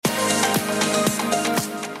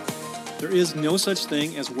There is no such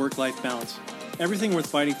thing as work-life balance. Everything worth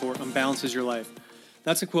fighting for unbalances your life.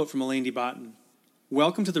 That's a quote from Elaine de Botton.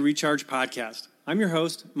 Welcome to the Recharge Podcast. I'm your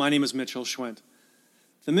host. My name is Mitchell Schwint.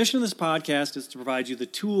 The mission of this podcast is to provide you the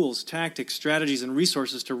tools, tactics, strategies, and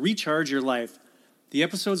resources to recharge your life. The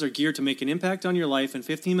episodes are geared to make an impact on your life in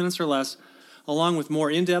 15 minutes or less, along with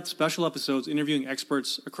more in-depth special episodes interviewing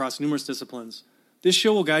experts across numerous disciplines. This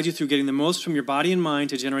show will guide you through getting the most from your body and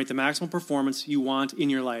mind to generate the maximum performance you want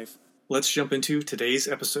in your life. Let's jump into today's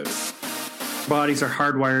episode. Bodies are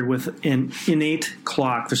hardwired with an innate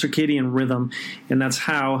clock, the circadian rhythm, and that's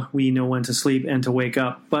how we know when to sleep and to wake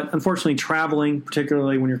up. But unfortunately, traveling,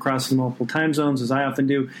 particularly when you're crossing multiple time zones, as I often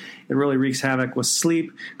do, it really wreaks havoc with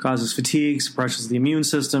sleep, causes fatigue, suppresses the immune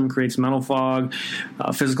system, creates mental fog,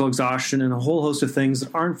 physical exhaustion, and a whole host of things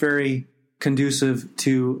that aren't very conducive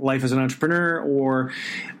to life as an entrepreneur or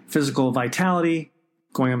physical vitality,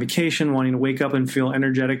 going on vacation, wanting to wake up and feel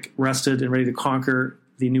energetic, rested, and ready to conquer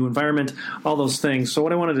the new environment, all those things. So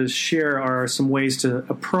what I wanted to share are some ways to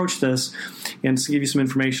approach this and to give you some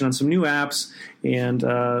information on some new apps and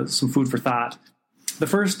some food for thought. The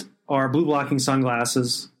first are blue blocking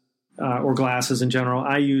sunglasses or glasses in general.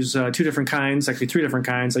 I use two different kinds, actually three different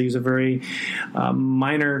kinds. I use a very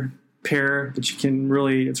minor pair that you can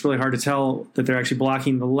really, it's really hard to tell that they're actually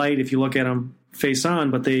blocking the light if you look at them face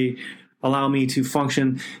on, but they allow me to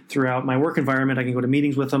function throughout my work environment. I can go to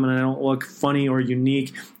meetings with them and I don't look funny or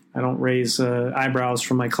unique. I don't raise eyebrows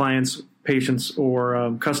from my clients, patients,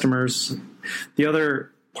 or customers. The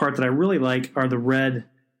other part that I really like are the red,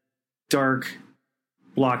 dark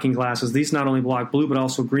blocking glasses. These not only block blue, but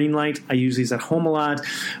also green light. I use these at home a lot.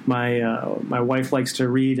 My wife likes to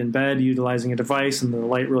read in bed utilizing a device, and the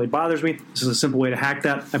light really bothers me. This is a simple way to hack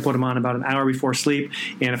that. I put them on about an hour before sleep,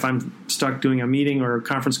 and if I'm stuck doing a meeting or a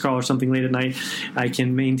conference call or something late at night, I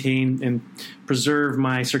can maintain and preserve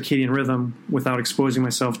my circadian rhythm without exposing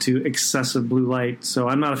myself to excessive blue light. So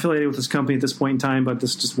I'm not affiliated with this company at this point in time, but this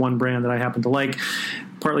is just one brand that I happen to like.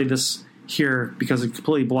 Partly this here because it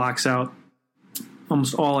completely blocks out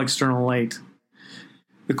almost all external light.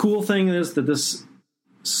 The cool thing is that this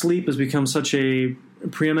sleep has become such a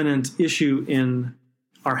preeminent issue in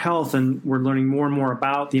our health, and we're learning more and more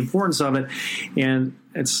about the importance of it. And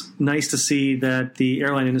it's nice to see that the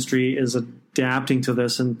airline industry is adapting to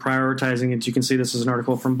this and prioritizing it. You can see this is an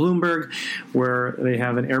article from Bloomberg where they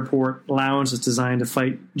have an airport lounge that's designed to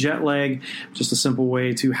fight jet lag, just a simple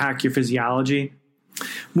way to hack your physiology.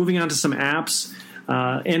 Moving on to some apps.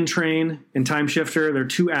 Entrain and Time Shifter. There are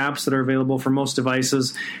two apps that are available for most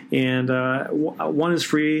devices, and one is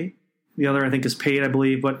free. The other, I think, is paid, I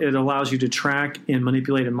believe, but it allows you to track and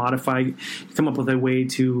manipulate and modify. You come up with a way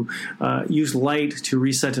to use light to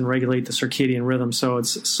reset and regulate the circadian rhythm. So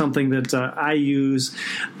it's something that I use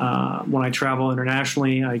when I travel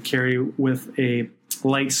internationally. I carry with a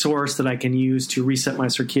light source that I can use to reset my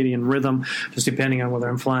circadian rhythm, just depending on whether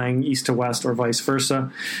I'm flying east to west or vice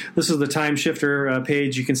versa. This is the Time Shifter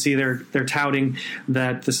page. You can see they're touting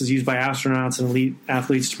that this is used by astronauts and elite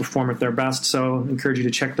athletes to perform at their best. So I encourage you to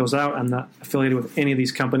check those out. I'm not affiliated with any of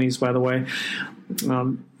these companies, by the way.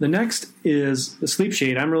 The next is the Sleep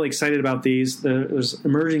Shade. I'm really excited about these. There's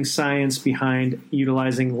emerging science behind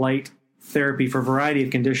utilizing light therapy for a variety of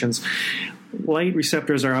conditions. Light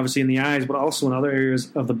receptors are obviously in the eyes, but also in other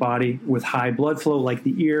areas of the body with high blood flow, like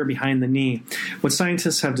the ear, behind the knee. What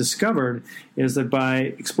scientists have discovered is that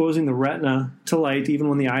by exposing the retina to light, even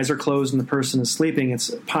when the eyes are closed and the person is sleeping,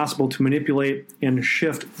 it's possible to manipulate and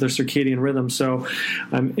shift the circadian rhythm. So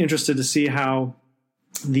I'm interested to see how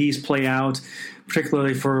these play out,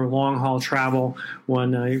 particularly for long-haul travel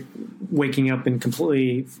when waking up in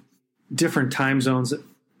completely different time zones that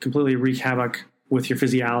completely wreak havoc with your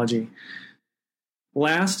physiology.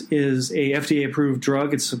 Last is a FDA-approved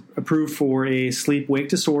drug. It's approved for a sleep-wake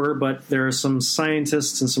disorder, but there are some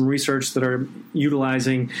scientists and some research that are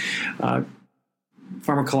utilizing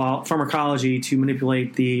pharmacology to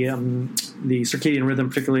manipulate the circadian rhythm,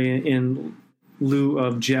 particularly in lieu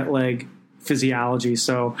of jet lag physiology.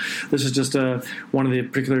 So this is just one of the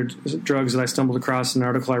particular drugs that I stumbled across in an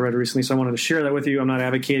article I read recently, so I wanted to share that with you. I'm not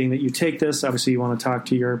advocating that you take this. Obviously, you want to talk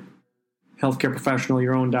to your healthcare professional,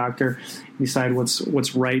 your own doctor, decide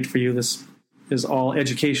what's right for you. This is all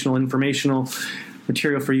educational, informational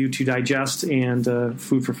material for you to digest and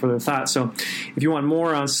food for further thought. So if you want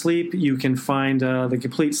more on sleep, you can find the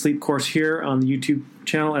complete sleep course here on the YouTube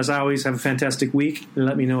channel. As always, have a fantastic week.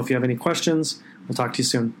 Let me know if you have any questions. We'll talk to you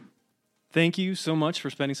soon. Thank you so much for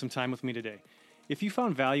spending some time with me today. If you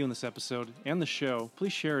found value in this episode and the show,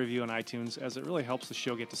 please share a review on iTunes, as it really helps the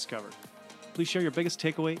show get discovered. Please share your biggest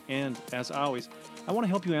takeaway, and as always, I want to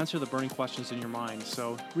help you answer the burning questions in your mind,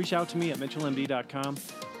 so reach out to me at mitchellmd.com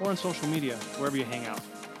or on social media, wherever you hang out.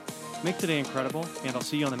 Make today incredible, and I'll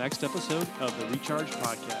see you on the next episode of the Recharge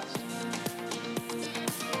Podcast.